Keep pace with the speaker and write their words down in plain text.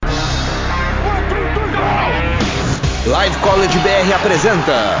Live College BR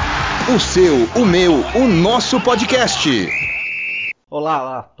apresenta o seu, o meu, o nosso podcast.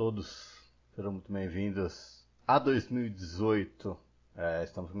 Olá a todos, sejam muito bem-vindos a 2018.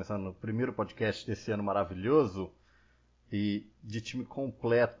 Estamos começando o primeiro podcast desse ano maravilhoso e de time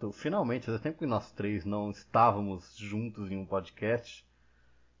completo. Finalmente, faz tempo que nós três não estávamos juntos em um podcast.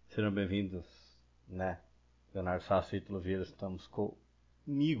 Sejam bem-vindos, né? Leonardo Sasso e Ítalo Vieira, estamos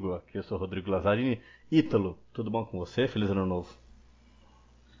comigo aqui, eu sou o Rodrigo Lazzarini. Ítalo, tudo bom com você? Feliz ano novo.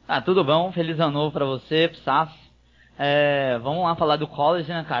 Tudo bom, feliz ano novo pra você, pro Sasso. Vamos lá falar do college,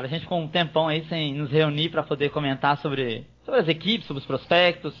 né, cara? A gente ficou um tempão aí sem nos reunir pra poder comentar sobre as equipes, sobre os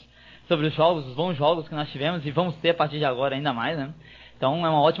prospectos, sobre os jogos, os bons jogos que nós tivemos e vamos ter a partir de agora ainda mais, né? Então é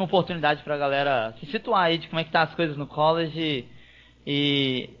uma ótima oportunidade pra galera se situar aí de como é que tá as coisas no college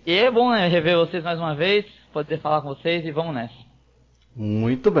e é bom, né, rever vocês mais uma vez, poder falar com vocês e vamos nessa.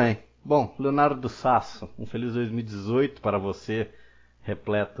 Muito bem. Bom, Leonardo Sasso, um feliz 2018 para você,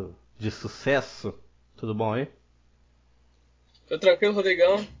 repleto de sucesso. Tudo bom aí? Tô tranquilo,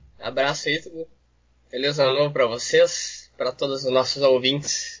 Rodrigão. Abraço aí, tudo. Feliz ano novo pra vocês, pra todos os nossos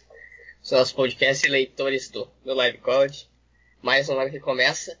ouvintes, os nossos podcasts e leitores do Live College. Mais um ano que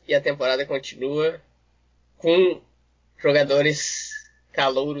começa e a temporada continua com jogadores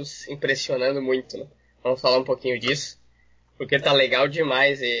calouros impressionando muito, né? Vamos falar um pouquinho disso, porque tá legal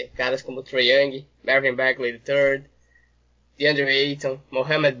demais e caras como Trae Young, Marvin Bagley III, DeAndre Ayton,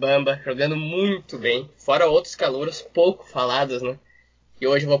 Mohamed Bamba jogando muito bem, fora outros calouros pouco falados, né? E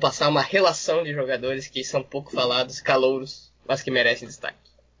hoje eu vou passar uma relação de jogadores que são pouco falados, calouros, mas que merecem destaque.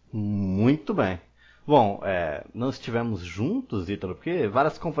 Muito bem. Bom, não estivemos juntos, Ítalo, porque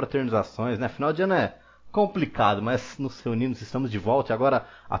várias confraternizações, né? Final de ano é complicado, mas nos reunimos, estamos de volta e agora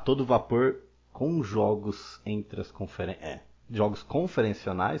a todo vapor com jogos entre as jogos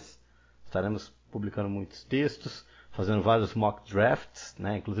conferencionais. Estaremos publicando muitos textos, fazendo vários mock drafts,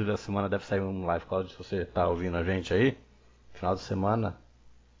 né? Inclusive essa semana deve sair um live college se você está ouvindo a gente aí. Final de semana,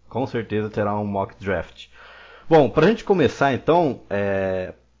 com certeza terá um mock draft. Bom, para a gente começar então,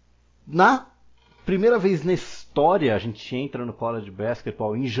 na primeira vez na história a gente entra no college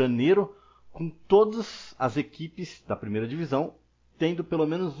basketball em janeiro com todas as equipes da primeira divisão tendo pelo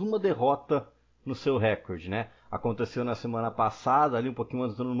menos uma derrota no seu recorde, né? Aconteceu na semana passada, ali um pouquinho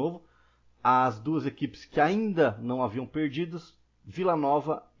antes do ano novo, as duas equipes que ainda não haviam perdido, Vila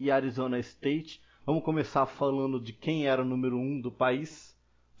Nova e Arizona State. Vamos começar falando de quem era o número 1 do país,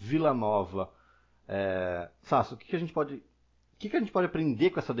 Vila Nova. Sasso, o que a gente pode aprender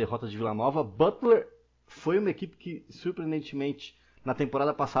com essa derrota de Vila Nova? Butler foi uma equipe que, surpreendentemente, na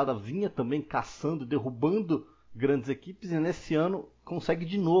temporada passada vinha também caçando, derrubando grandes equipes e nesse ano consegue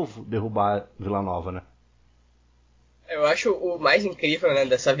de novo derrubar Vila Nova, né? Eu acho o mais incrível, né,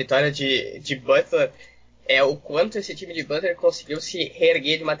 dessa vitória de Butler é o quanto esse time de Butler conseguiu se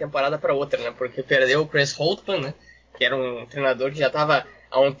reerguer de uma temporada para outra, né? Porque perdeu o Chris Holtman, né? Que era um treinador que já estava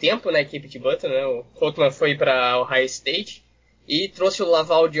há um tempo na equipe de Butler, né? O Holtman foi para Ohio State e trouxe o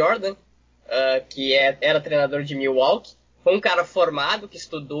Laval Jordan, que era treinador de Milwaukee. Foi um cara formado, que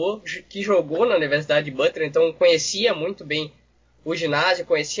estudou, que jogou na Universidade de Butler, então conhecia muito bem o ginásio,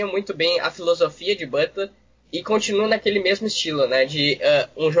 conhecia muito bem a filosofia de Butler e continua naquele mesmo estilo, né? De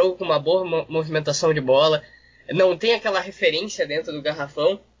um jogo com uma boa movimentação de bola, não tem aquela referência dentro do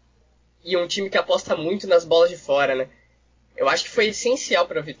garrafão e um time que aposta muito nas bolas de fora, né? Eu acho que foi essencial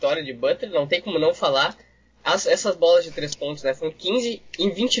para a vitória de Butler, não tem como não falar. Essas bolas de 3 pontos, né? Foram 15 em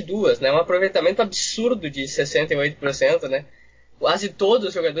 22, né? Um aproveitamento absurdo de 68%, né? Quase todos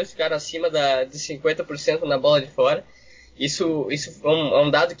os jogadores ficaram acima de 50% na bola de fora. Isso é um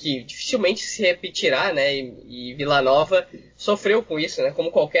dado que dificilmente se repetirá, né? E Vila Nova sofreu com isso, né?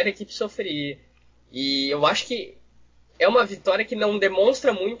 Como qualquer equipe sofreria. E eu acho que é uma vitória que não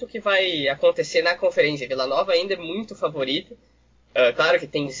demonstra muito o que vai acontecer na conferência. Vila Nova ainda é muito favorita. Claro que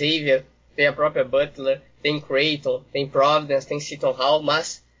tem Xavier, tem a própria Butler, tem Creighton, tem Providence, tem Seton Hall,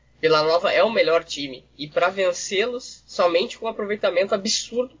 mas Vila Nova é o melhor time. E para vencê-los, somente com um aproveitamento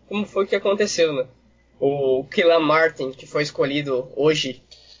absurdo, como foi que aconteceu, né? O Kelan Martin, que foi escolhido hoje,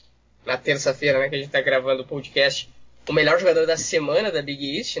 na terça-feira, né, que a gente está gravando o podcast, o melhor jogador da semana da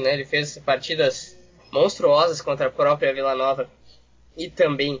Big East, né? Ele fez partidas monstruosas contra a própria Vila Nova e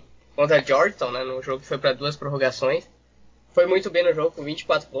também contra a Georgetown, né, no jogo que foi para 2 prorrogações. Foi muito bem no jogo, com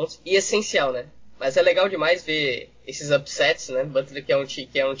 24 pontos, e essencial, né? Mas é legal demais ver esses upsets, né? Butler, que é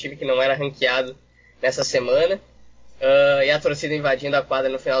um time que não era ranqueado nessa semana, e a torcida invadindo a quadra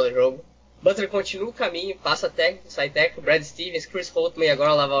no final do jogo. Butler continua o caminho, passa técnico, sai técnico, Brad Stevens, Chris Holtman e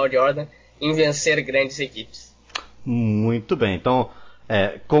agora Laval Jordan em vencer grandes equipes. Muito bem, então,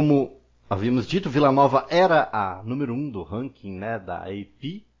 como havíamos dito, Villanova era a número 1 do ranking, né, da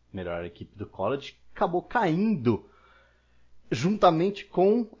AP, melhor equipe do college, acabou caindo juntamente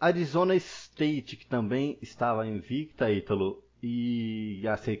com Arizona State, que também estava invicta, Ítalo, e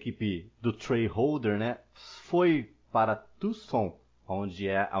essa equipe do Trae Holder, né, foi para Tucson, onde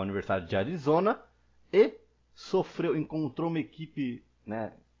é a Universidade de Arizona, e encontrou uma equipe,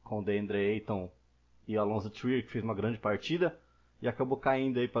 né, com DeAndre Ayton e Alonzo Trier, que fez uma grande partida, e acabou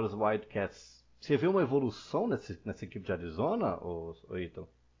caindo aí para os Wildcats. Você vê uma evolução nessa equipe de Arizona, Ayton?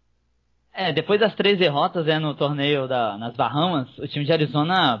 Depois das 3 derrotas no torneio nas Bahamas, o time de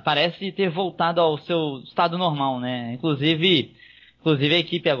Arizona parece ter voltado ao seu estado normal, né? Inclusive a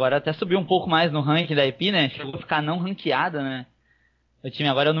equipe agora até subiu um pouco mais no ranking da IP, né? Chegou a ficar não ranqueada, né? O time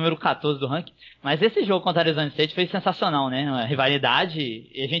agora é o número 14 do ranking. Mas esse jogo contra a Arizona State foi sensacional, né? Uma rivalidade.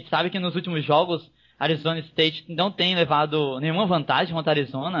 E a gente sabe que nos últimos jogos Arizona State não tem levado nenhuma vantagem contra a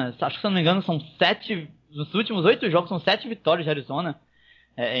Arizona. Acho que, se não me engano, são 7... Nos últimos 8 jogos são 7 vitórias de Arizona.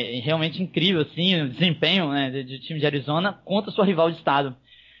 É realmente incrível, assim, o desempenho, né, de time de Arizona contra sua rival de estado.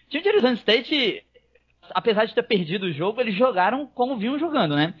 O time de Arizona State, apesar de ter perdido o jogo, eles jogaram como vinham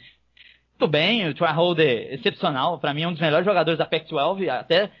jogando, né? Muito bem, o Trae Holder excepcional, para mim é um dos melhores jogadores da Pac-12,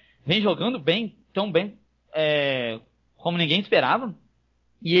 até vem jogando bem, tão bem como ninguém esperava.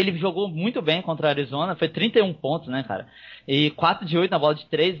 E ele jogou muito bem contra a Arizona, foi 31 pontos, né, cara? E 4 de 8 na bola de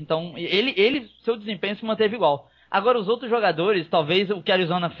 3, então seu desempenho se manteve igual. Agora, os outros jogadores, talvez o que a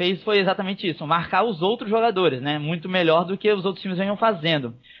Arizona fez foi exatamente isso, marcar os outros jogadores, né? Muito melhor do que os outros times venham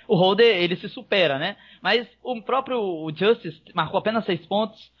fazendo. O Holder, ele se supera, né? Mas o Justice marcou apenas 6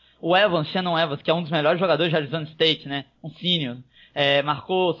 pontos. O Shannon Evans, que é um dos melhores jogadores de Arizona State, né? Um senior,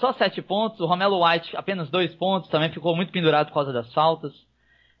 marcou só 7 pontos. O Romelo White, apenas 2 pontos, também ficou muito pendurado por causa das faltas.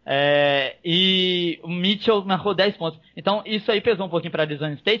 E o Mitchell marcou 10 pontos. Então isso aí pesou um pouquinho para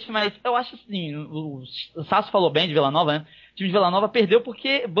Arizona State, mas eu acho assim, o Sasso falou bem de Villanova, né? O time de Villanova perdeu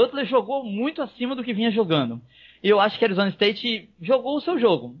porque Butler jogou muito acima do que vinha jogando. E eu acho que Arizona State jogou o seu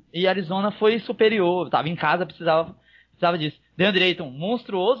jogo. E Arizona foi superior, estava em casa, precisava disso. DeAndre Ayton,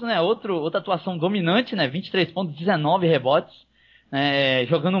 monstruoso, né? Outra atuação dominante, né? 23 pontos, 19 rebotes,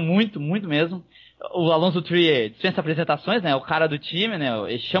 jogando muito, muito mesmo. O Alonzo Trier dispensa apresentações, né? O cara do time, né?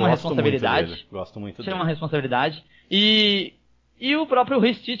 Ele chama a responsabilidade. Gosto muito dele. Chama a responsabilidade. E o próprio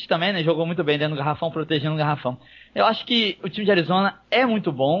Ristich também, né? Jogou muito bem dentro do garrafão, protegendo o garrafão. Eu acho que o time de Arizona é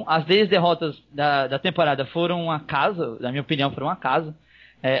muito bom. As 10 derrotas da temporada foram um acaso, na minha opinião, foram um acaso.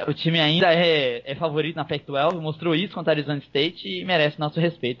 O time ainda é favorito na Pac-12, mostrou isso contra a Arizona State e merece nosso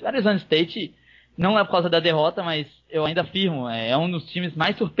respeito. A Arizona State não é por causa da derrota, mas eu ainda afirmo, é um dos times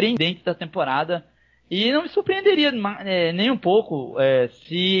mais surpreendentes da temporada. E não me surpreenderia nem um pouco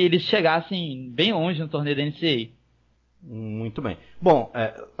se eles chegassem bem longe no torneio da NCAA. Muito bem. Bom,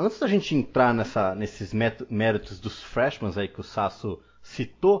 antes da gente entrar nesses méritos dos freshmen aí que o Sasso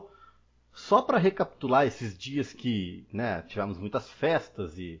citou, só para recapitular esses dias que, né, tivemos muitas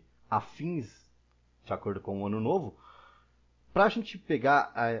festas e afins de acordo com o Ano Novo, para a gente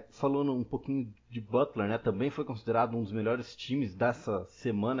pegar, falando um pouquinho de Butler, né, também foi considerado um dos melhores times dessa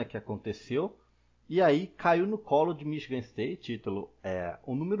semana que aconteceu. E aí caiu no colo de Michigan State, título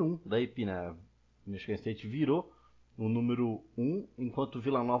o número 1 da AP, né? Michigan State virou o número 1, enquanto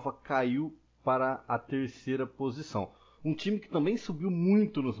Villanova caiu para a 3ª posição. Um time que também subiu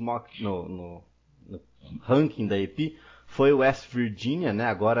muito no ranking da AP foi o West Virginia, né?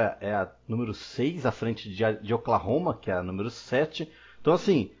 Agora é a número 6, à frente de Oklahoma, que é a número 7. Então,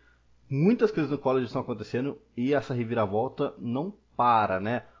 assim, muitas coisas no college estão acontecendo e essa reviravolta não para,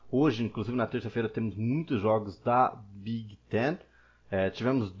 né? Hoje, inclusive na terça-feira, temos muitos jogos da Big Ten.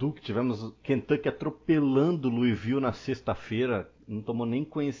 Tivemos Duke, tivemos Kentucky atropelando Louisville na sexta-feira, não tomou nem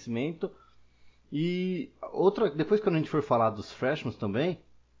conhecimento. E depois quando a gente for falar dos freshmen também,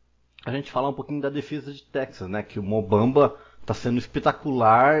 a gente fala um pouquinho da defesa de Texas, né? Que o Mo Bamba está sendo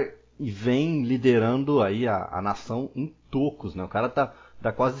espetacular e vem liderando aí a nação em tocos, né? O cara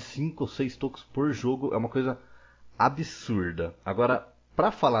dá quase 5 ou 6 tocos por jogo, é uma coisa absurda. Agora, pra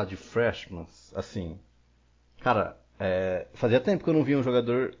falar de freshmen, assim, cara, fazia tempo que eu não via um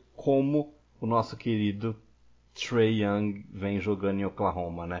jogador como o nosso querido Trae Young vem jogando em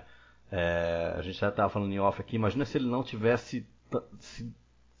Oklahoma, né? A gente já estava falando em off aqui, imagina se ele não tivesse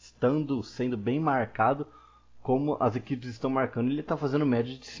sendo bem marcado como as equipes estão marcando. Ele está fazendo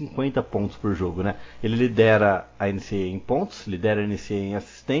média de 50 pontos por jogo, né? Ele lidera a NCAA em pontos, lidera a NCAA em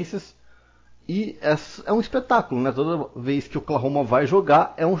assistências. E é um espetáculo, né? Toda vez que o Oklahoma vai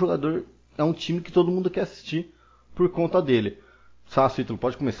jogar, é um time que todo mundo quer assistir por conta dele. Sasso, Ítalo,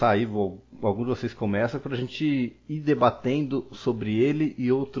 pode começar aí, algum de vocês começa, pra gente ir debatendo sobre ele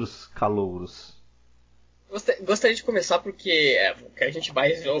e outros calouros. Gostaria de começar porque que a gente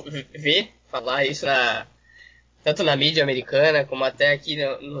vai ver falar isso tanto na mídia americana como até aqui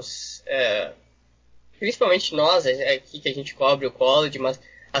principalmente nós aqui que a gente cobre o college, mas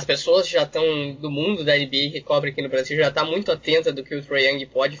as pessoas já estão do mundo da NBA que cobre aqui no Brasil já está muito atenta do que o Trae Young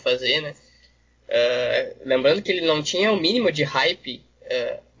pode fazer, né? Lembrando que ele não tinha o mínimo de hype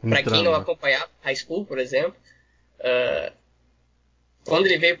para quem não acompanhava high school, por exemplo. Quando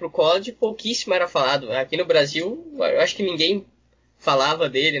ele veio para o college, pouquíssimo era falado. Aqui no Brasil, eu acho que ninguém falava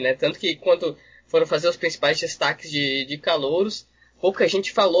dele, né? Tanto que quando foram fazer os principais destaques de calouros, pouca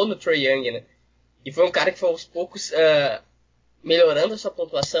gente falou no Trae Young, né? E foi um cara que foi aos poucos melhorando a sua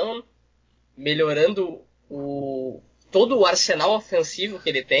pontuação, melhorando todo o arsenal ofensivo que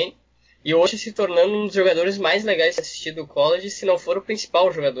ele tem, e hoje se tornando um dos jogadores mais legais de assistir do college, se não for o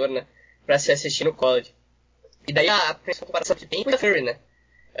principal jogador, né, para se assistir no college. E daí a principal comparação que tem é o Curry, né?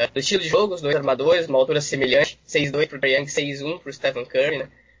 Do estilo de jogo, os dois armadores, uma altura semelhante, 6'2 pro Trae Young, 6'1 pro Stephen Curry, né?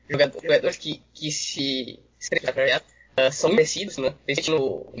 Jogadores que são parecidos, né? Principalmente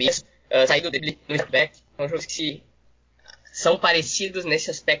no começo, sair do drible no step-back, são jogos que são parecidos nesse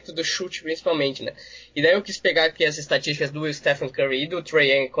aspecto do chute, principalmente, né? E daí eu quis pegar aqui as estatísticas do Stephen Curry e do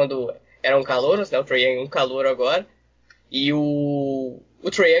Trae Young quando eram calouros, né? O Trae Young é um calouro agora. E o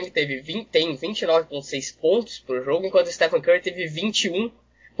Trae Young tem 29,6 pontos por jogo, enquanto o Stephen Curry teve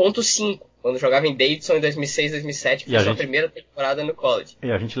 21,5 quando jogava em Davidson em 2006, 2007, que foi sua primeira temporada no college.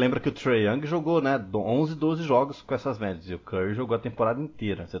 E a gente lembra que o Trae Young jogou, né, 11, 12 jogos com essas médias, e o Curry jogou a temporada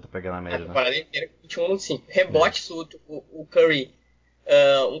inteira, você tá pegando a média, né? A temporada inteira, 21,5. Rebote absoluto, o Curry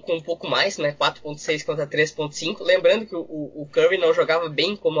com um pouco mais, né, 4,6 contra 3,5. Lembrando que o Curry não jogava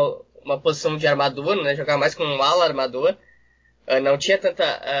bem como uma posição de armador, né, jogava mais como um ala armador. Não tinha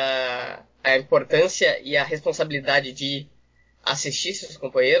tanta a importância e a responsabilidade de assistir seus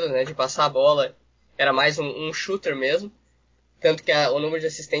companheiros, né, de passar a bola, era mais um shooter mesmo, tanto que o número de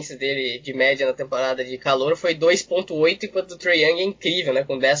assistências dele de média na temporada de calor foi 2,8, enquanto o Trae Young é incrível, né,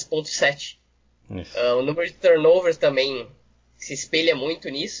 com 10,7. O número de turnovers também se espelha muito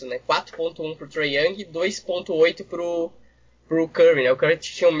nisso, né, 4,1 pro Trae Young e 2,8 pro Curry, né, o Curry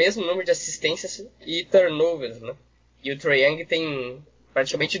tinha o mesmo número de assistências e turnovers, né, e o Trae Young tem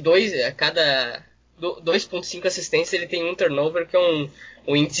praticamente a cada 2,5 assistências ele tem um turnover, que é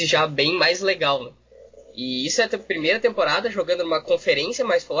um índice já bem mais legal, né? E isso é a primeira temporada jogando numa conferência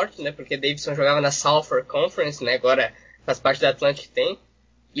mais forte, né? Porque Davidson jogava na Southern Conference, né? Agora faz parte da Atlantic tem.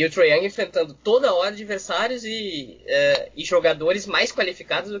 E o Trae Young enfrentando toda hora adversários e jogadores mais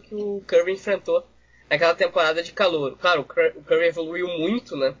qualificados do que o Curry enfrentou naquela temporada de calor. Claro, o Curry evoluiu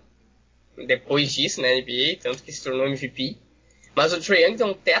muito, né? Depois disso, na NBA, tanto que se tornou MVP. Mas o Trae Young tem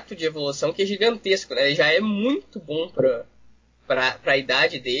um teto de evolução que é gigantesco, né? Ele já é muito bom para a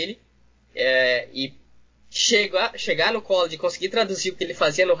idade dele. E chegar no college e conseguir traduzir o que ele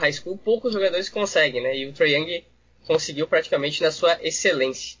fazia no high school, poucos jogadores conseguem, né? E o Trae Young conseguiu praticamente na sua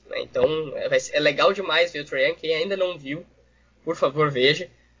excelência, né? Então é legal demais ver o Trae Young. Quem ainda não viu, por favor, veja.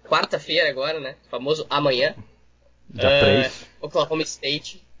 Quarta-feira agora, né? O famoso amanhã. Dia 3. Oklahoma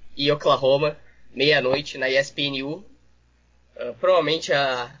State e Oklahoma, meia-noite na ESPNU. Provavelmente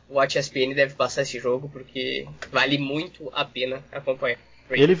a Watch ESPN deve passar esse jogo, porque vale muito a pena acompanhar.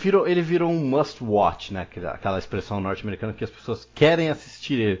 Ele virou um must watch, né? Aquela expressão norte-americana que as pessoas querem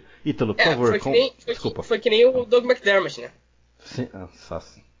assistir ele. Ítalo, por favor, desculpa. Foi que nem o Doug McDermott, né? Sim,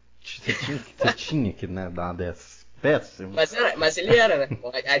 você tinha que, né, dar uma dessas. Péssimo. Mas ele era, né?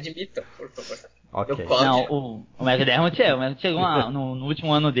 Admita, por favor. Okay. Não, o McDermott chegou no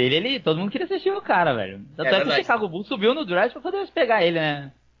último ano dele, todo mundo queria assistir o cara, velho. Tanto é que o Chicago Bulls subiu no draft pra poder pegar ele,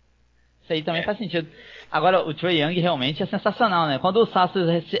 né? Isso aí também faz sentido. Agora, o Trae Young realmente é sensacional, né? Quando o Sassos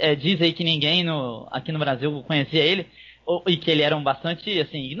diz aí que ninguém aqui no Brasil conhecia ele, e que ele era bastante,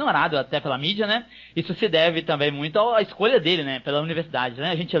 assim, ignorado até pela mídia, né? Isso se deve também muito à escolha dele, né? Pela universidade, né?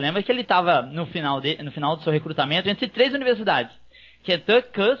 A gente lembra que ele estava no final do seu recrutamento entre 3 universidades, que é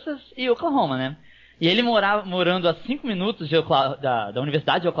Kansas e Oklahoma, né? E ele morando a 5 minutos da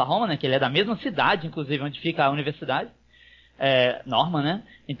Universidade de Oklahoma, né? Que ele é da mesma cidade, inclusive, onde fica a universidade. Norman, né?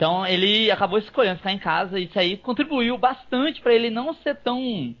 Então ele acabou escolhendo ficar em casa, e isso aí contribuiu bastante para ele não ser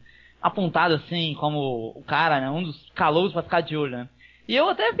tão apontado assim como o cara, né? Um dos calouros para ficar de olho, né? E eu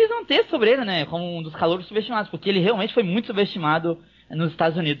até fiz um texto sobre ele, né? Como um dos calouros subestimados, porque ele realmente foi muito subestimado nos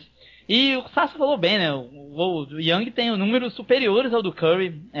Estados Unidos. E o Sasso falou bem, né? O Young tem números superiores ao do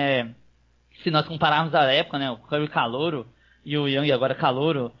Curry, se nós compararmos a época, né? O Curry calouro e o Young agora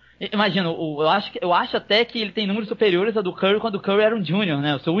calouro. Imagina, eu acho até que ele tem números superiores ao do Curry quando o Curry era um junior,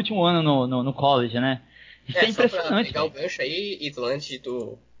 né? O seu último ano no college, né? Isso é impressionante. Só pra pegar o gancho aí, Ítalo, antes de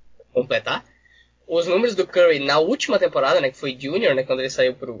tu completar, os números do Curry na última temporada, né, que foi junior, né, quando ele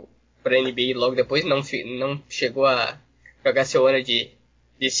saiu pra NBA logo depois, não chegou a jogar seu ano de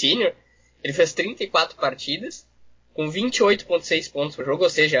senior, ele fez 34 partidas, com 28,6 pontos por jogo, ou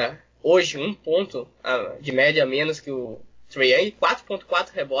seja, hoje 1 ponto de média a menos que o Trae Young,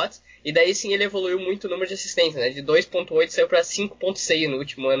 4,4 rebotes, e daí sim ele evoluiu muito o número de assistências, né, de 2,8 saiu para 5,6 no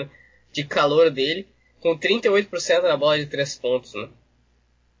último ano de calor dele, com 38% na bola de 3 pontos, né.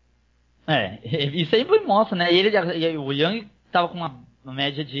 Isso aí mostra, né? E o Young tava com uma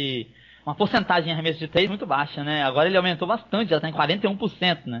média de... uma porcentagem em arremesso de 3 muito baixa, né? Agora ele aumentou bastante, já tá em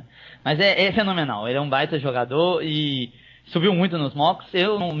 41%, né? Mas é fenomenal, ele é um baita jogador e subiu muito nos mocks.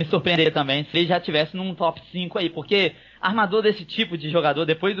 Eu não me surpreenderia também se ele já tivesse num top 5 aí, porque armador desse tipo de jogador,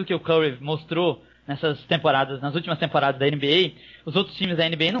 depois do que o Curry mostrou nas últimas temporadas da NBA, os outros times da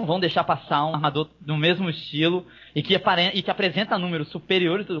NBA não vão deixar passar um armador do mesmo estilo e que apresenta números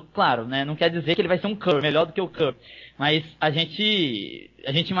superiores, claro, né? Não quer dizer que ele vai ser um Curry, melhor do que o Curry, mas a gente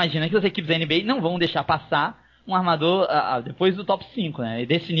imagina que as equipes da NBA não vão deixar passar um armador depois do top 5, né?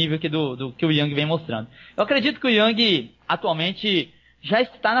 Desse nível aqui do que o Young vem mostrando. Eu acredito que o Young atualmente já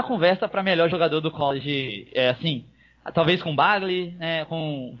está na conversa para melhor jogador do college, assim, talvez com o Bagley, né,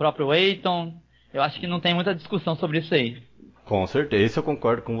 com o próprio Ayton. Eu acho que não tem muita discussão sobre isso aí. Com certeza, isso eu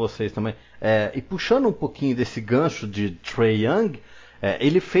concordo com vocês também. E puxando um pouquinho desse gancho de Trae Young,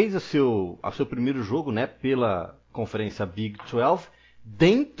 ele fez o seu primeiro jogo, né, pela conferência Big 12,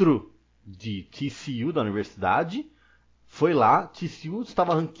 dentro de TCU da universidade. Foi lá, TCU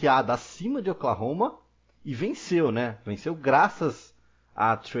estava ranqueada acima de Oklahoma e venceu, né? Venceu graças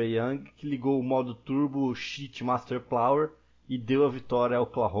a Trae Young, que ligou o modo Turbo Cheat Master Power e deu a vitória ao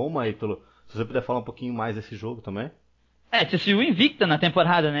Oklahoma, Ítalo. Se você puder falar um pouquinho mais desse jogo também. TCU invicta na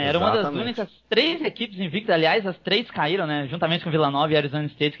temporada, né? Era uma das Exatamente. únicas 3 equipes invictas. Aliás, as 3 caíram, né? Juntamente com Villanova e Arizona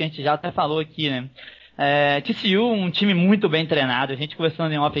State, que a gente já até falou aqui, né? TCU, um time muito bem treinado. A gente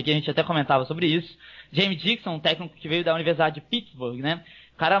conversando em off aqui, a gente até comentava sobre isso. James Dixon, um técnico que veio da Universidade de Pittsburgh, né?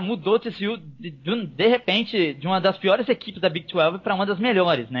 O cara mudou o TCU de repente de uma das piores equipes da Big 12 para uma das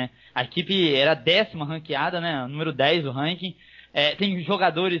melhores, né? A equipe era 10ª ranqueada, né? Número 10 do ranking. Tem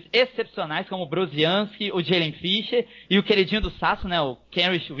jogadores excepcionais como o Brozianski, o Jalen Fisher e o queridinho do Sasso, né, o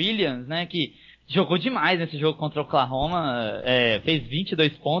Kenrich Williams, né, que jogou demais nesse jogo contra o Oklahoma, fez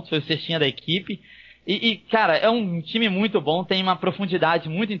 22 pontos, foi o cestinha da equipe. Cara, é um time muito bom, tem uma profundidade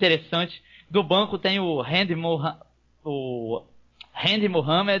muito interessante. Do banco tem o Randy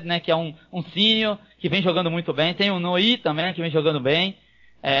Mohamed, né, que é um senior que vem jogando muito bem. Tem o Noi também, que vem jogando bem.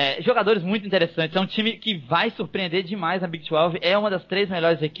 Jogadores muito interessantes. É um time que vai surpreender demais na Big 12. É uma das 3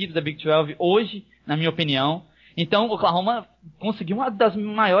 melhores equipes da Big 12 hoje, na minha opinião. Então, o Oklahoma conseguiu uma das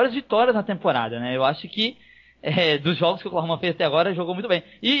maiores vitórias na temporada, né? Eu acho que dos jogos que o Oklahoma fez até agora, jogou muito bem.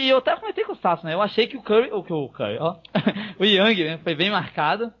 E eu até comentei com o Sasso, né? Eu achei que o Young, né, foi bem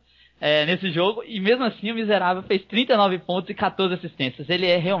marcado nesse jogo. E mesmo assim, o miserável fez 39 pontos e 14 assistências. Ele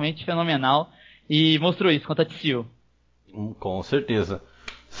é realmente fenomenal e mostrou isso contra a TCU. Com certeza.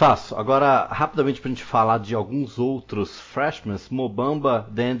 Sasso, agora rapidamente pra gente falar de alguns outros freshmen, Mo Bamba,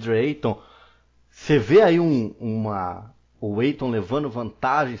 DeAndre Ayton. Você vê aí o Ayton levando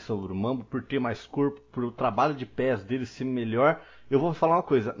vantagem sobre o Mamba por ter mais corpo, por o trabalho de pés dele ser melhor. Eu vou falar uma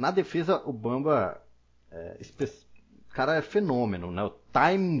coisa, na defesa o Bamba, o cara é fenômeno, né? O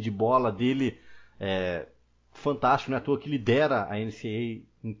timing de bola dele é fantástico, não é à toa que lidera a NCAA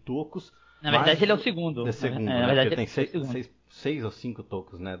em tocos. Na verdade ele é o segundo. É segundo, na né? verdade, Porque tem 6 ou 5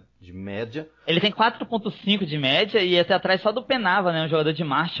 tocos, né, de média. Ele tem 4.5 de média e até atrás só do Penava, né, um jogador de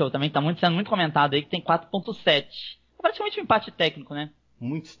Marshall também, que tá sendo muito comentado aí, que tem 4.7. É praticamente um empate técnico, né?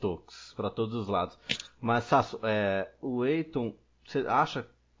 Muitos tocos para todos os lados. Mas, Sasso, o Ayton, você acha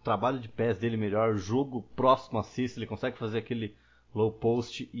o trabalho de pés dele melhor, jogo próximo a cesta, ele consegue fazer aquele low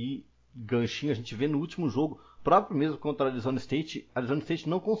post e ganchinho? A gente vê no último jogo, próprio mesmo contra a Arizona State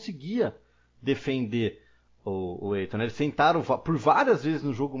não conseguia defender o Ayton, né? Eles tentaram por várias vezes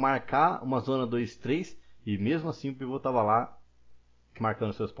no jogo marcar uma zona 2-3 e mesmo assim o pivô estava lá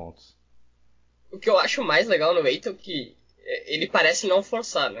marcando seus pontos. O que eu acho mais legal no Ayton é que ele parece não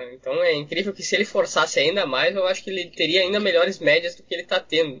forçar, né? Então é incrível que se ele forçasse ainda mais, eu acho que ele teria ainda melhores médias do que ele está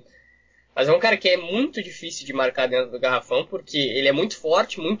tendo. Mas é um cara que é muito difícil de marcar dentro do garrafão, porque ele é muito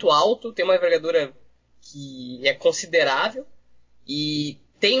forte, muito alto, tem uma envergadura que é considerável e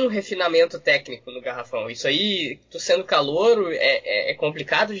tem um refinamento técnico no garrafão. Isso aí, tu sendo calouro, é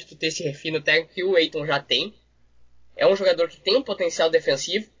complicado de tu ter esse refino técnico que o Ayton já tem. É um jogador que tem um potencial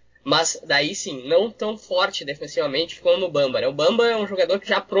defensivo, mas daí sim, não tão forte defensivamente como o Bamba, né? O Bamba é um jogador que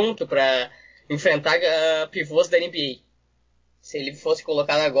já pronto para enfrentar pivôs da NBA. Se ele fosse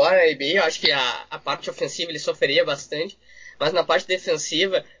colocado agora na NBA, eu acho que a parte ofensiva ele sofreria bastante, mas na parte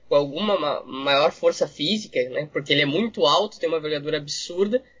defensiva, com alguma maior força física, né? Porque ele é muito alto, tem uma envergadura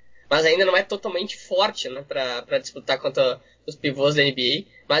absurda, mas ainda não é totalmente forte, né? Para disputar contra os pivôs da NBA,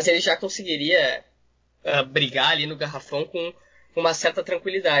 mas ele já conseguiria brigar ali no garrafão com uma certa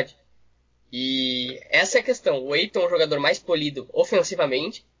tranquilidade. E essa é a questão. O Ayton é um jogador mais polido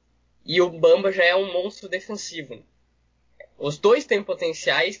ofensivamente e o Bamba já é um monstro defensivo. Os dois têm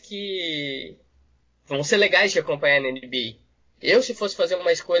potenciais que vão ser legais de acompanhar na NBA. Eu, se fosse fazer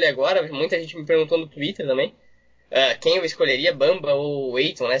uma escolha agora, muita gente me perguntou no Twitter também, quem eu escolheria, Bamba ou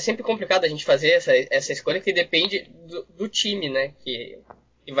Ayton, né? É sempre complicado a gente fazer essa escolha, que depende do time, né? Que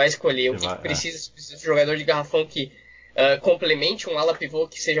vai escolher. O que precisa de um jogador de garrafão que complemente um ala pivô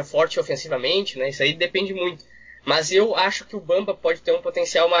que seja forte ofensivamente, né? Isso aí depende muito. Mas eu acho que o Bamba pode ter um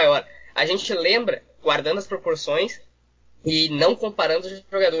potencial maior. A gente lembra, guardando as proporções e não comparando os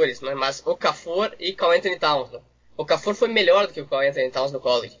jogadores, né? Mas Okafor e Karl Anthony Towns, né? O Okafor foi melhor do que o Karl Anthony Towns no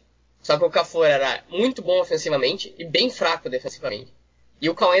college. Só que o Okafor era muito bom ofensivamente e bem fraco defensivamente. E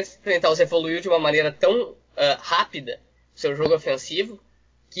o Karl Anthony Towns evoluiu de uma maneira tão rápida seu jogo ofensivo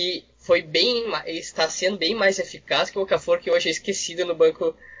que está sendo bem mais eficaz que o Okafor, que hoje é esquecido no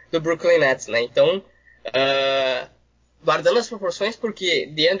banco do Brooklyn Nets, né? Então, guardando as proporções, porque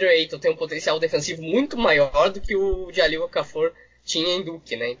DeAndre Ayton tem um potencial defensivo muito maior do que o Jahlil Okafor tinha em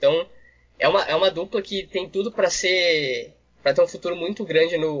Duke, né? Então, é uma dupla que tem tudo para ter um futuro muito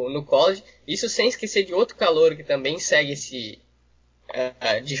grande no college. Isso sem esquecer de outro calouro que também segue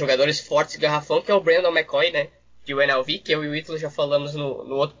de jogadores fortes de garrafão, que é o Brandon McCoy, né? De UNLV, que eu e o Ítalo já falamos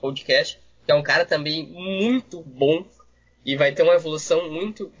no outro podcast, que é um cara também muito bom e vai ter uma evolução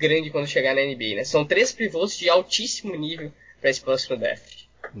muito grande quando chegar na NBA, né? São 3 pivôs de altíssimo nível para esse próximo draft.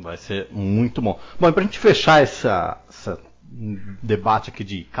 Vai ser muito bom. Bom, e pra gente fechar essa debate aqui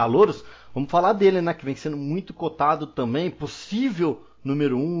de calouros, vamos falar dele, né? Que vem sendo muito cotado também, possível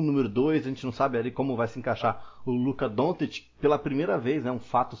número 1, número 2, a gente não sabe ali como vai se encaixar o Luka Doncic. Pela primeira vez, né? Um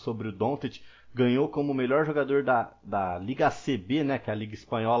fato sobre o Doncic, ganhou como melhor jogador da Liga ACB, né? Que é a Liga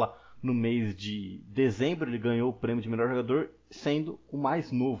Espanhola. No mês de dezembro ele ganhou o prêmio de melhor jogador, sendo o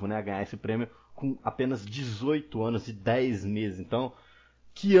mais novo, né, a ganhar esse prêmio com apenas 18 anos e 10 meses. Então,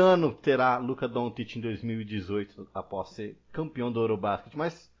 que ano terá Luka Doncic em 2018 após ser campeão do Eurobasket?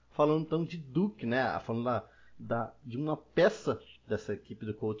 Mas falando então de Duke, né, falando de uma peça dessa equipe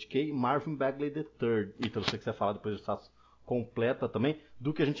do Coach K, Marvin Bagley III. Então, você quiser falar depois do status completa também.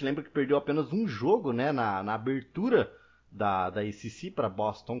 Duke, a gente lembra que perdeu apenas um jogo, né, na abertura da ACC para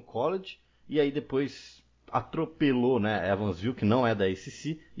Boston College, e aí depois atropelou, né, Evansville, que não é da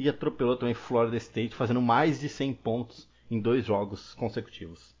ACC, e atropelou também Florida State, fazendo mais de 100 pontos em 2 jogos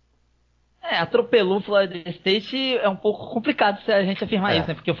consecutivos. Atropelou o Florida State é um pouco complicado se a gente afirmar isso,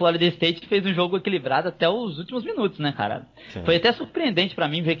 né? Porque o Florida State fez um jogo equilibrado até os últimos minutos, né, cara? Sim. Foi até surpreendente pra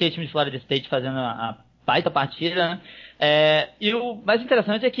mim ver aquele time de Florida State fazendo a baita partida, né? E o mais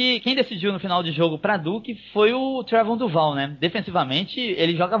interessante é que quem decidiu no final de jogo pra Duke foi o Trevon Duval, né? Defensivamente,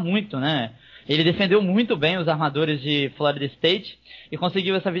 ele joga muito, né? Ele defendeu muito bem os armadores de Florida State e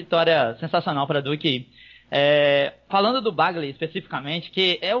conseguiu essa vitória sensacional pra Duke. Falando do Bagley especificamente,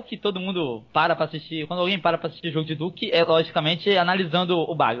 que é o que todo mundo para pra assistir, quando alguém para pra assistir jogo de Duke, é logicamente analisando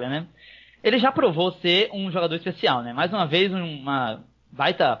o Bagley, né? Ele já provou ser um jogador especial, né? Mais uma vez, uma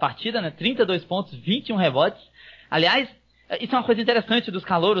baita partida, né? 32 pontos, 21 rebotes. Aliás, isso é uma coisa interessante dos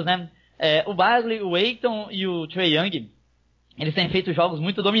calouros, né? O Bagley, o Ayton e o Trae Young, eles têm feito jogos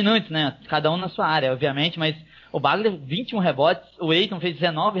muito dominantes, né? Cada um na sua área, obviamente, mas o Bagley, 21 rebotes, o Ayton fez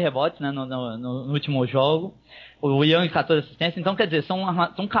 19 rebotes, né, no último jogo, o Young 14 assistências, então quer dizer,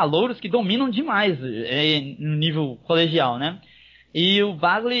 são calouros que dominam demais no nível colegial, né? E o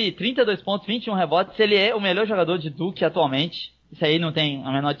Bagley, 32 pontos, 21 rebotes, ele é o melhor jogador de Duke atualmente, isso aí não tem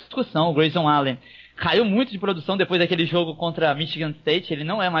a menor discussão. O Grayson Allen caiu muito de produção depois daquele jogo contra Michigan State, ele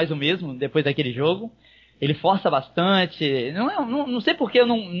não é mais o mesmo depois daquele jogo. Ele força bastante. Não sei porque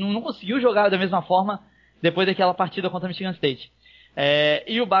não conseguiu jogar da mesma forma depois daquela partida contra Michigan State.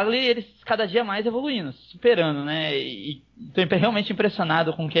 E o Bagley, ele cada dia mais evoluindo, superando, né? E tô realmente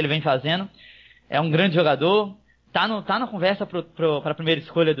impressionado com o que ele vem fazendo. É um grande jogador. Tá na conversa pra primeira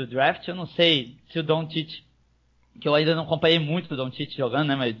escolha do draft. Eu não sei se o Doncic, que eu ainda não acompanhei muito o Doncic jogando,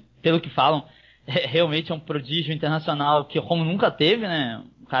 né? Mas pelo que falam, realmente é um prodígio internacional que como nunca teve, né?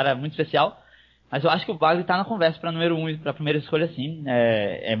 Um cara muito especial. Mas eu acho que o Bagley tá na conversa para número 1 e para primeira escolha, sim.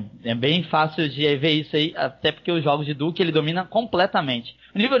 É bem fácil de ver isso aí, até porque os jogos de Duke ele domina completamente.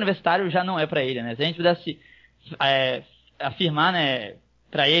 O nível universitário já não é para ele, né? Se a gente pudesse afirmar, né,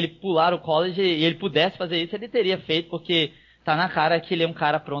 para ele pular o college e ele pudesse fazer isso, ele teria feito, porque tá na cara que ele é um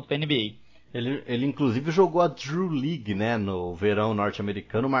cara pronto para NBA. Ele inclusive jogou a Drew League, né, no verão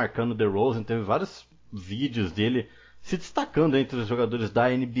norte-americano, marcando DeRozan, teve vários vídeos dele se destacando entre os jogadores da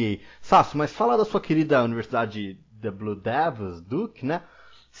NBA. Sasso, mas fala da sua querida Universidade da Blue Devils, Duke, né?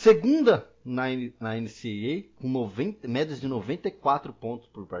 Segunda na NCAA, com médias de 94 pontos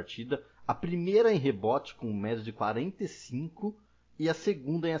por partida. A primeira em rebote, com médias de 45. E a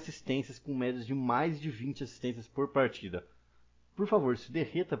segunda em assistências, com médias de mais de 20 assistências por partida. Por favor, se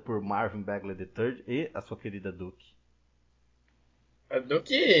derreta por Marvin Bagley III e a sua querida Duke. A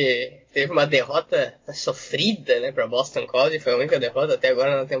Duke teve uma derrota sofrida, né, para Boston College, foi a única derrota até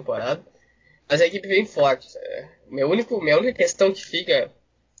agora na temporada. Mas a equipe vem forte. Minha única questão que fica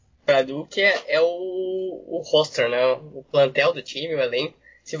para Duke é o roster, né, o plantel do time, o elenco,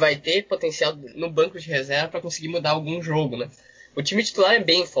 se vai ter potencial no banco de reserva para conseguir mudar algum jogo, né. O time titular é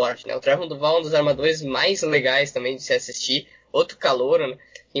bem forte, né, o Trevor Duval é um dos armadores mais legais também de se assistir, outro calouro, né.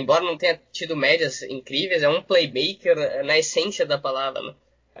 Embora não tenha tido médias incríveis, é um playmaker na essência da palavra,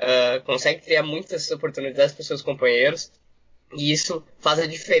 né? Consegue criar muitas oportunidades para os seus companheiros, e isso faz a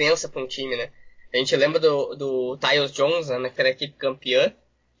diferença para um time, né? A gente lembra do Tyus Jones, né, que era a equipe campeã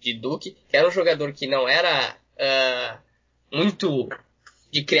de Duke, que era um jogador que não era muito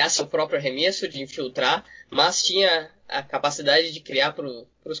de criar seu próprio arremesso, de infiltrar, mas tinha a capacidade de criar para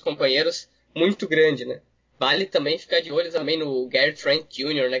os companheiros muito grande, né? Vale também ficar de olho também no Gary Trent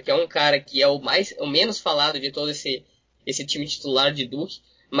Jr., né, que é um cara que é o menos falado de todo esse time titular de Duke,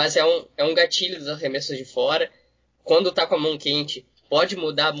 mas é um gatilho dos arremessos de fora. Quando tá com a mão quente, pode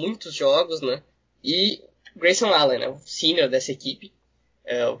mudar muitos jogos, né? E Grayson Allen, né, o senior dessa equipe,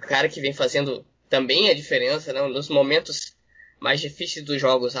 o cara que vem fazendo também a diferença, né? Nos momentos mais difíceis dos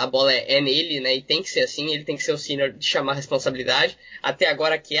jogos, a bola é nele, né? E tem que ser assim, ele tem que ser o senior de chamar a responsabilidade. Até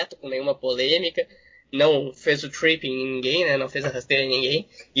agora quieto, com nenhuma polêmica. Não fez o tripping em ninguém, né? Não fez a rasteira em ninguém.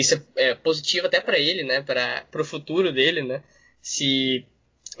 Isso é positivo até para ele, né? Para o futuro dele, né? Se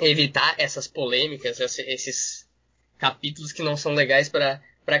evitar essas polêmicas, esses capítulos que não são legais para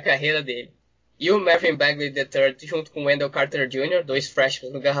a carreira dele. E o Marvin Bagley III junto com o Wendell Carter Jr., dois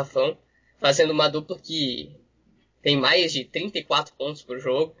freshmen no garrafão, fazendo uma dupla que tem mais de 34 pontos por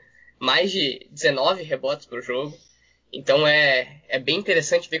jogo, mais de 19 rebotes por jogo. Então é bem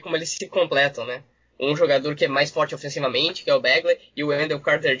interessante ver como eles se completam, né? Um jogador que é mais forte ofensivamente, que é o Bagley, e o Wendell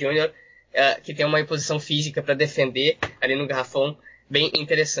Carter Jr., que tem uma imposição física para defender ali no garrafão, bem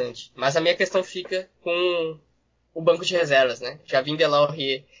interessante. Mas a minha questão fica com o banco de reservas, né? Javin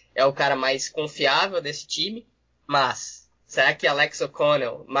DeLaurie é o cara mais confiável desse time, mas será que Alex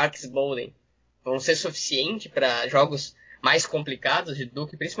O'Connell, Marcus Bolden vão ser suficientes para jogos mais complicados de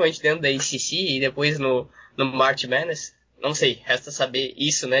Duke, principalmente dentro da ACC e depois no March Madness? Não sei, resta saber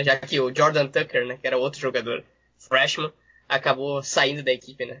isso, né? Já que o Jordan Tucker, né, que era outro jogador freshman, acabou saindo da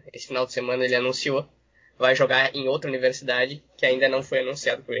equipe, né? Esse final de semana ele anunciou, vai jogar em outra universidade que ainda não foi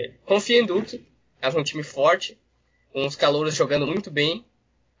anunciado por ele. Confia em Duke, é um time forte, uns calouros jogando muito bem,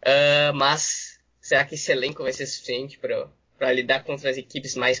 mas será que esse elenco vai ser suficiente para lidar contra as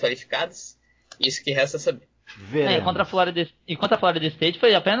equipes mais qualificadas? Isso que resta saber. Contra a Florida State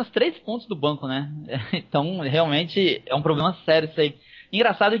foi apenas 3 pontos do banco, né? Então, realmente, é um problema sério isso aí.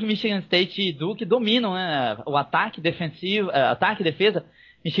 Engraçado que Michigan State e Duke dominam, né? O ataque defensivo, ataque e defesa.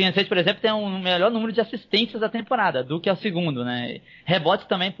 Michigan State, por exemplo, tem um melhor número de assistências da temporada. Duke é o segundo, né? Rebotes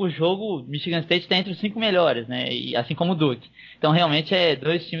também por jogo, Michigan State está entre os 5 melhores, né? E, assim como o Duke. Então, realmente,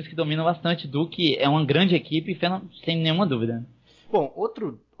 dois times que dominam bastante. Duke é uma grande equipe, sem nenhuma dúvida. Bom,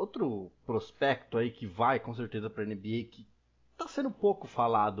 outro prospecto aí que vai com certeza para a NBA, que está sendo pouco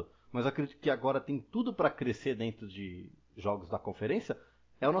falado, mas acredito que agora tem tudo para crescer dentro de jogos da conferência,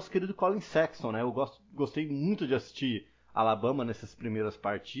 é o nosso querido Colin Sexton, né? Eu gostei muito de assistir Alabama nessas primeiras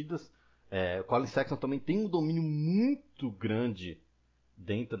partidas. O Colin Sexton também tem um domínio muito grande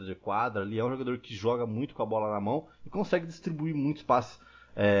dentro de quadra, ele é um jogador que joga muito com a bola na mão e consegue distribuir muitos passes.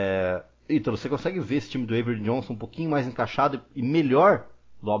 Ítalo, você consegue ver esse time do Avery Johnson um pouquinho mais encaixado e melhor,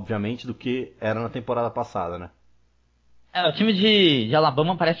 obviamente, do que era na temporada passada, né? O time de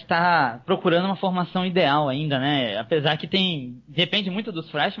Alabama parece estar procurando uma formação ideal ainda, né? Apesar que depende muito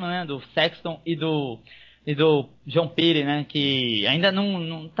dos freshmen, né? Do Sexton e do John Petty, né? Que ainda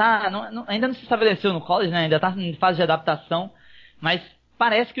ainda não se estabeleceu no college, né? Ainda está em fase de adaptação, mas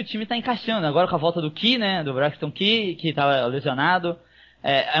parece que o time está encaixando. Agora com a volta do Key, né? Do Braxton Key, que estava lesionado.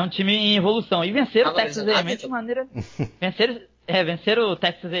 é um time em evolução. E venceram o Texas A&M de maneira... venceram o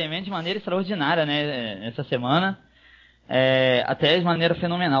Texas A&M de maneira extraordinária, né, essa semana. Até de maneira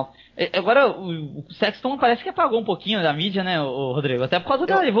fenomenal. Agora, o Sexton parece que apagou um pouquinho da mídia, né, o Rodrigo? Até por causa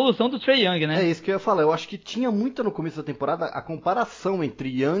da evolução do Trae Young, né? É isso que eu ia falar. Eu acho que tinha muito no começo da temporada a comparação entre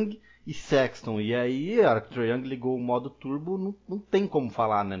Young e Sexton. E aí, a hora que o Trae Young ligou o modo turbo, não tem como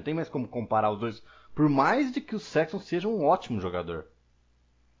falar, né? Não tem mais como comparar os dois. Por mais de que o Sexton seja um ótimo jogador.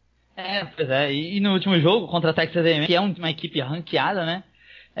 Pois é. E no último jogo, contra a Texas A&M, que é uma equipe ranqueada, né?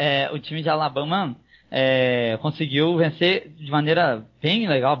 O time de Alabama... conseguiu vencer de maneira bem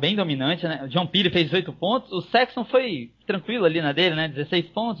legal, bem dominante, né? O John Peele fez 18 pontos, o Sexton foi tranquilo ali na dele, né? 16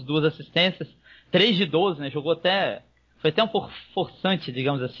 pontos, 2 assistências, 3 de 12, né? Jogou até, foi até um pouco forçante,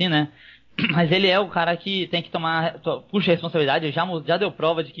 digamos assim, né? Mas ele é o cara que tem que puxa a responsabilidade, ele já deu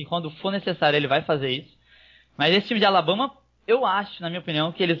prova de que quando for necessário ele vai fazer isso. Mas esse time de Alabama, eu acho, na minha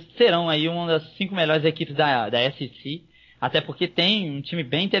opinião, que eles serão aí uma das 5 melhores equipes da SEC. Até porque tem um time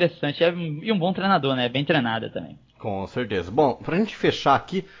bem interessante e um bom treinador, né? Bem treinado também. Com certeza. Bom, pra gente fechar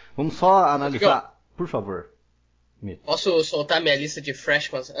aqui, vamos só analisar... Por favor. Mito. Posso soltar minha lista de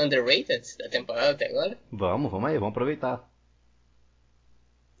freshmen underrated da temporada até agora? Vamos aí, vamos aproveitar.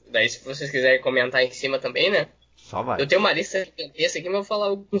 Daí, se vocês quiserem comentar em cima também, né? Só vai. Eu tenho uma lista gigantesca aqui, mas eu vou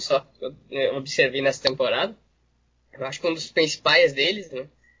falar um só. Eu observei nessa temporada. Eu acho que um dos principais deles, né?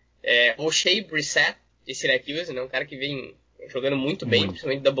 É o Shea Brissett, de Syracuse, né? Um cara que vem jogando muito bem,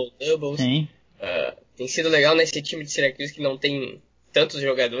 principalmente double-doubles. Sim. Tem sido legal nesse time de Syracuse que não tem tantos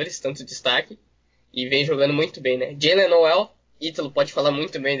jogadores, tanto destaque, e vem jogando muito bem, né? Jalen Noel, Ítalo pode falar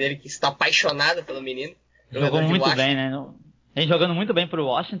muito bem dele, que está apaixonado pelo menino. Jogou muito bem, né? Vem jogando muito bem pro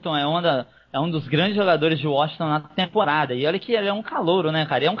Washington, é um dos grandes jogadores de Washington na temporada. E olha que ele é um calouro, né,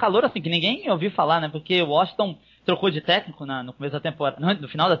 cara? E é um calouro assim que ninguém ouviu falar, né? Porque o Washington trocou de técnico no começo da temporada, no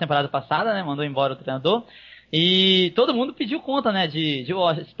final da temporada passada, né? Mandou embora o treinador. E todo mundo pediu conta, né, de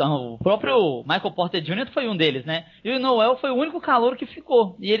Washington. O próprio Michael Porter Jr. foi um deles, né? E o Noel foi o único calouro que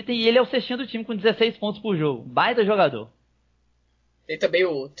ficou. E ele é o cestinho do time com 16 pontos por jogo. Baita jogador. Tem também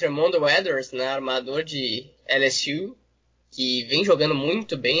o Tremondo Edwards, né, armador de LSU, que vem jogando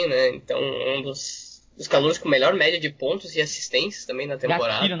muito bem, né? Então, um dos calouros com melhor média de pontos e assistências também na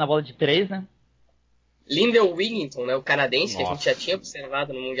temporada. Gatilho na bola de 3, né? Lyndon Wigginton, né, o canadense, que a gente já tinha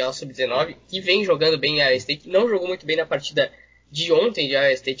observado no Mundial Sub-19, que vem jogando bem em Iowa State. Não jogou muito bem na partida de ontem de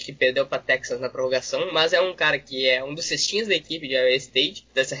Iowa State, que perdeu para Texas na prorrogação, mas é um cara que é um dos cestinhos da equipe de Iowa State,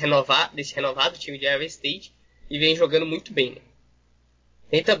 desse renovado time de Iowa State, e vem jogando muito bem. Né?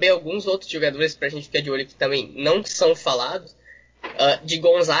 Tem também alguns outros jogadores pra gente ficar de olho que também não são falados, de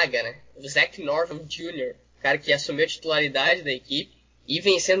Gonzaga, né? O Zach Norman Jr., cara que assumiu a titularidade da equipe, e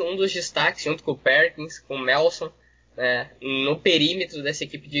vem sendo um dos destaques, junto com o Perkins, com o Melson, né, no perímetro dessa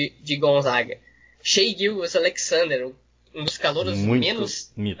equipe de Gonzaga. Shea Gilgeous-Alexander, um dos calouros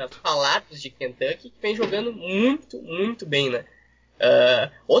menos falados de Kentucky, que vem jogando muito, muito bem, né?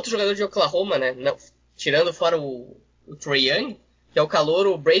 Outro jogador de Oklahoma, né, tirando fora o Trae Young, que é o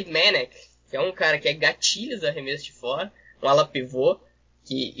calouro Brad Manek, que é um cara que é gatilhos arremesso de fora, um ala pivô,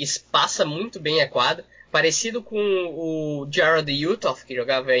 que espaça muito bem a quadra, parecido com o Jared Utoff, que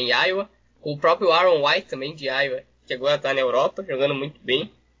jogava em Iowa, com o próprio Aaron White também de Iowa, que agora está na Europa, jogando muito bem.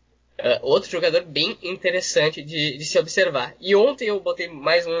 Outro jogador bem interessante de se observar. E ontem eu botei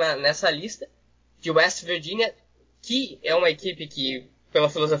mais um nessa lista, de West Virginia, que é uma equipe que, pela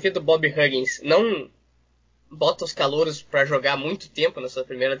filosofia do Bob Huggins, não bota os calouros para jogar muito tempo na sua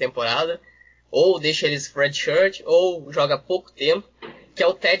primeira temporada, ou deixa eles redshirt, ou joga pouco tempo, que é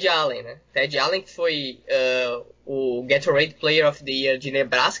o Ted Allen, né? Ted Allen que foi o Gatorade Player of the Year de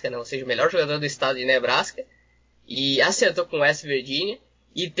Nebraska, né? Ou seja, o melhor jogador do estado de Nebraska, e acertou com West Virginia,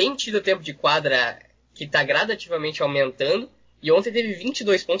 e tem tido tempo de quadra que está gradativamente aumentando, e ontem teve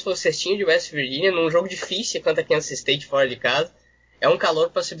 22 pontos pelo cestinho de West Virginia, num jogo difícil contra Kansas State fora de casa. É um calor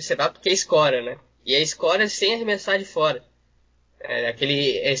para se observar porque é scorer, né? E é scorer sem arremessar de fora.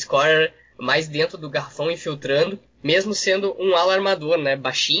 Aquele scorer mais dentro do garrafão infiltrando, mesmo sendo um ala armador, né?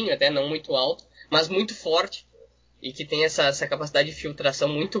 Baixinho, até não muito alto, mas muito forte e que tem essa capacidade de filtração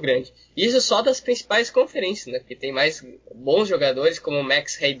muito grande. Isso só das principais conferências, né? Porque tem mais bons jogadores como o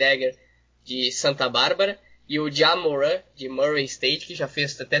Max Heidegger de Santa Bárbara e o Ja Moran de Murray State, que já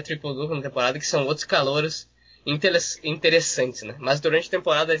fez até triple-duplo na temporada, que são outros calouros interessantes, né? Mas durante a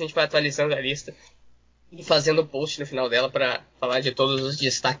temporada a gente vai atualizando a lista e fazendo post no final dela para falar de todos os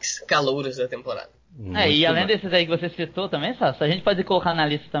destaques calouros da temporada. E além desses aí que você citou também, Sasso, a gente pode colocar na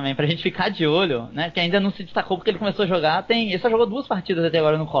lista também pra gente ficar de olho, né? Que ainda não se destacou porque ele começou a jogar, ele só jogou 2 partidas até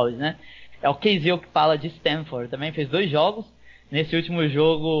agora no college, né? É o Casey Okpala de Stanford, também fez 2 jogos Nesse último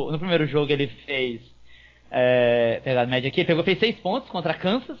jogo, no primeiro jogo ele fez, pegar a média aqui, fez 6 pontos contra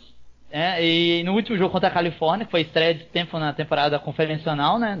Kansas, e no último jogo contra a Califórnia, que foi estreia de tempo na temporada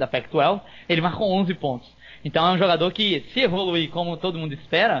conferencial, né, da Pac-12, ele marcou 11 pontos. Então é um jogador que, se evoluir como todo mundo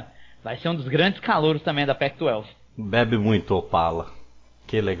espera, vai ser um dos grandes calouros também da Pac-12. Bebe muito Opala.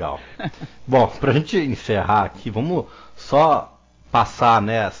 Que legal. Bom, pra gente encerrar aqui, vamos só passar,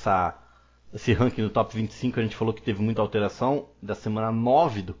 né, esse ranking do top 25. A gente falou que teve muita alteração da semana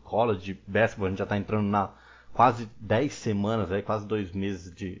 9 do college de basketball. A gente já tá entrando na quase 10 semanas, aí, quase 2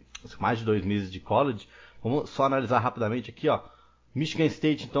 meses mais de 2 meses de college. Vamos só analisar rapidamente aqui, ó. Michigan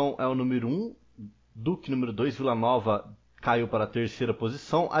State, então, é o número 1. Duke, número 2. Vila Nova caiu para a terceira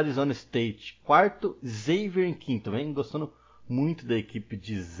posição. Arizona State, quarto. Xavier em quinto. Vem gostando muito da equipe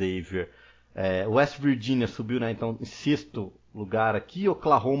de Xavier. West Virginia subiu, né, então, em sexto lugar aqui.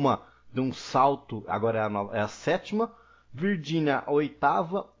 Oklahoma deu um salto, agora é a sétima. Virginia, a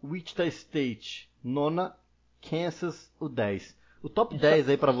oitava. Wichita State, nona. Kansas, o 10. O top 10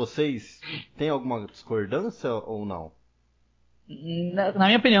 aí pra vocês, tem alguma discordância ou não? Na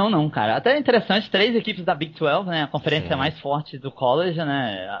minha opinião, não, cara. Até é interessante, 3 equipes da Big 12, né? A conferência Sim. mais forte do college,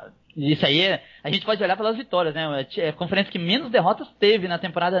 né? Isso aí, a gente pode olhar pelas vitórias, né? É a conferência que menos derrotas teve na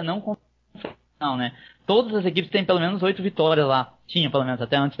temporada não conferencial, né? Todas as equipes têm pelo menos 8 vitórias lá. Tinha, pelo menos,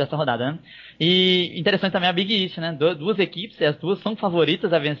 até antes dessa rodada, né? E interessante também a Big East, né? Duas equipes, e as duas são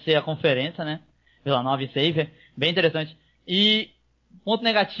favoritas a vencer a conferência, né? Vila Nova e Xavier. Bem interessante. E ponto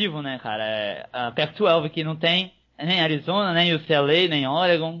negativo, né, cara? A Pac-12 que não tem nem Arizona, nem UCLA, nem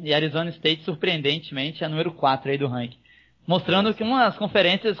Oregon, e Arizona State, surpreendentemente, é a número 4 aí do ranking. Mostrando que umas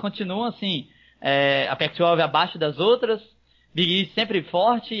conferências continuam assim, a Pac-12 abaixo das outras, Big East sempre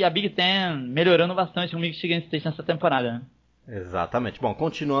forte, e a Big Ten melhorando bastante o Michigan State nessa temporada, né? Exatamente. Bom,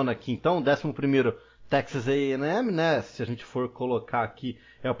 continuando aqui então, 11º Texas A&M, né? Se a gente for colocar aqui,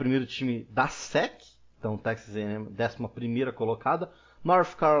 é o primeiro time da SEC, então Texas A&M, 11ª colocada.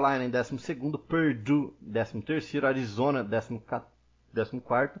 North Carolina em 12º, Purdue 13º, Arizona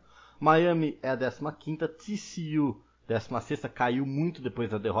 14º, Miami é a 15ª, TCU 16ª, caiu muito depois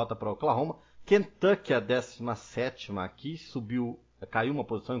da derrota para Oklahoma, Kentucky a 17ª aqui, caiu uma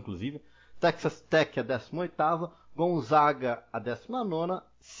posição inclusive, Texas Tech a 18ª, Gonzaga a 19ª,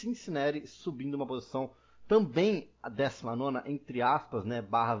 Cincinnati subindo uma posição também a 19ª, entre aspas, né,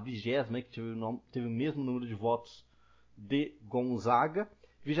 barra 20ª, que teve o mesmo número de votos de Gonzaga.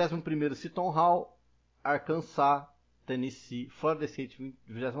 21º Seton Hall, Arkansas, Tennessee, Florida State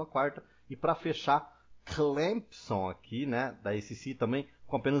 24ª, e para fechar Clemson aqui, né, da ACC também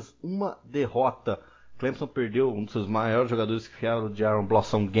com apenas uma derrota. Clemson perdeu um dos seus maiores jogadores que fizeram o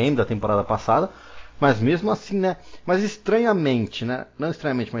Blossom Game da temporada passada, mas mesmo assim, né, mas estranhamente, né, não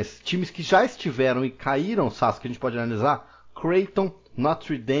estranhamente, mas times que já estiveram e caíram, Sassi, que a gente pode analisar, Creighton,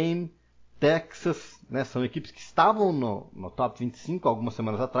 Notre Dame, Texas, né, são equipes que estavam no top 25 algumas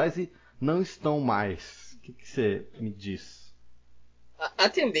semanas atrás e não estão mais. O que você me diz? A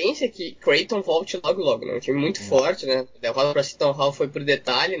tendência é que Creighton volte logo, né? Um time muito forte, né? A derrota para Seton Hall foi por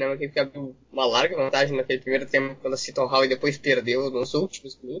detalhe, né? Uma equipe que abriu uma larga vantagem naquele primeiro tempo quando a Seton Hall e depois perdeu nos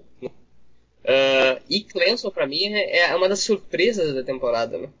últimos minutos. E Clemson, para mim, é uma das surpresas da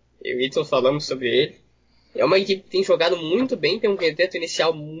temporada, né? Eu e o Ítalo falamos sobre ele. É uma equipe que tem jogado muito bem, tem um quinteto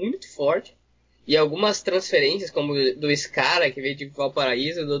inicial muito forte. E algumas transferências, como do Scara, que veio de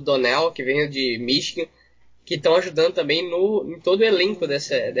Valparaíso, do Donnell, que veio de Michigan, que estão ajudando também em todo o elenco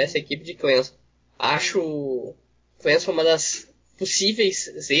dessa equipe de Clemson. Acho Clemson uma das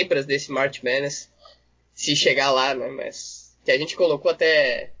possíveis zebras desse March Madness, se chegar lá, né? Mas que a gente colocou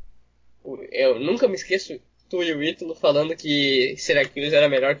até... Eu nunca me esqueço, tu e o Ítalo falando que Syracuse era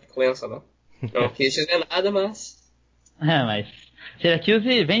melhor que Clemson, né? Não quis dizer nada, mas... Mas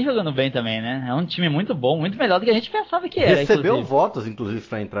Syracuse vem jogando bem também, né? É um time muito bom, muito melhor do que a gente pensava que era, Recebeu inclusive. votos, inclusive,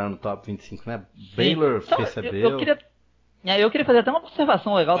 para entrar no top 25, né? Sim. Baylor Só, recebeu. eu queria fazer até uma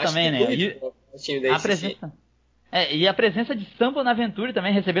observação legal Acho também, que né? muito o time da A ACC. presença... e a presença de Sambo Naventure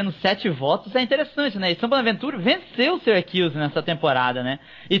também recebendo 7 votos é interessante, né? E Sambo Naventure venceu o Syracuse nessa temporada, né?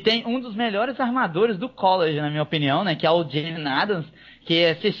 E tem um dos melhores armadores do college, na minha opinião, né? Que é o Jalen Adams, que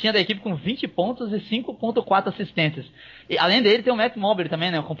é cestinha da equipe com 20 pontos e 5.4 assistências. E além dele tem o Matt Mobley também,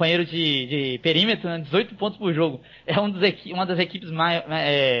 né? O companheiro de perímetro, né? 18 pontos por jogo. É uma das equipes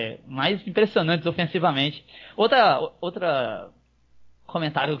mais impressionantes ofensivamente. Outra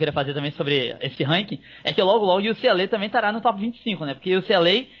comentário que eu queria fazer também sobre esse ranking é que logo o UCLA também estará no top 25, né? Porque o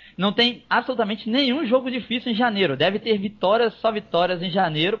UCLA não tem absolutamente nenhum jogo difícil em janeiro. Deve ter só vitórias em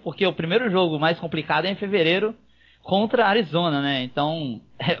janeiro, porque o primeiro jogo mais complicado é em fevereiro contra a Arizona, né? Então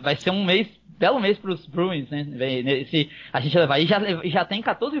vai ser um mês belo mês pros Bruins, né? Se a gente levar aí, já tem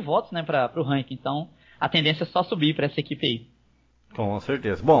 14 votos, né, pro ranking, então a tendência é só subir pra essa equipe aí. Com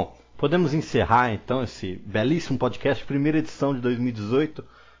certeza. Bom, podemos encerrar então esse belíssimo podcast, primeira edição de 2018.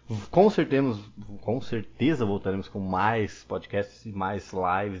 Com certeza voltaremos com mais podcasts, mais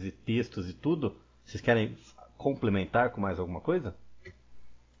lives e textos e tudo. Vocês querem complementar com mais alguma coisa?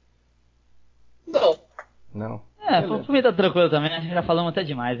 Não? Por mim tá tranquilo também, né? Já falamos até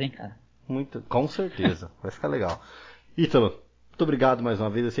demais, hein, cara. Com certeza, vai ficar legal. Ítalo, muito obrigado mais uma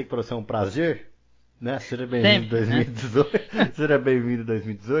vez. Eu sei que para você é um prazer, né? Seja bem-vindo em 2018. Né? Seja bem-vindo em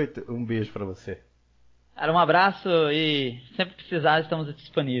 2018. Um beijo para você. Cara, um abraço e sempre que precisar estamos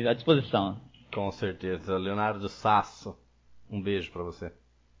disponíveis, à disposição. Com certeza. Leonardo Sasso, um beijo para você.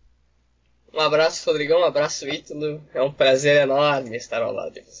 Um abraço, Rodrigão, um abraço, Ítalo. É um prazer enorme estar ao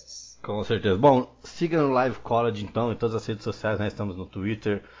lado de vocês. Com certeza. Bom, siga no Live College então, em todas as redes sociais, né? Estamos no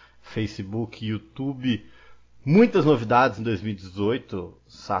Twitter, Facebook, YouTube. Muitas novidades em 2018,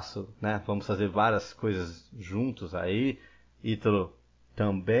 Sasso, né? Vamos fazer várias coisas juntos aí. Ítalo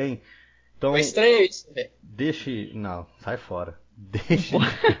também. Então, foi estranho isso, velho. Não, sai fora.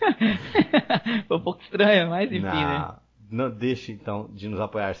 Foi um pouco estranho, mas enfim, né? Não deixe então de nos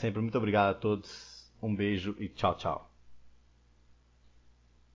apoiar sempre. Muito obrigado a todos. Um beijo e tchau, tchau.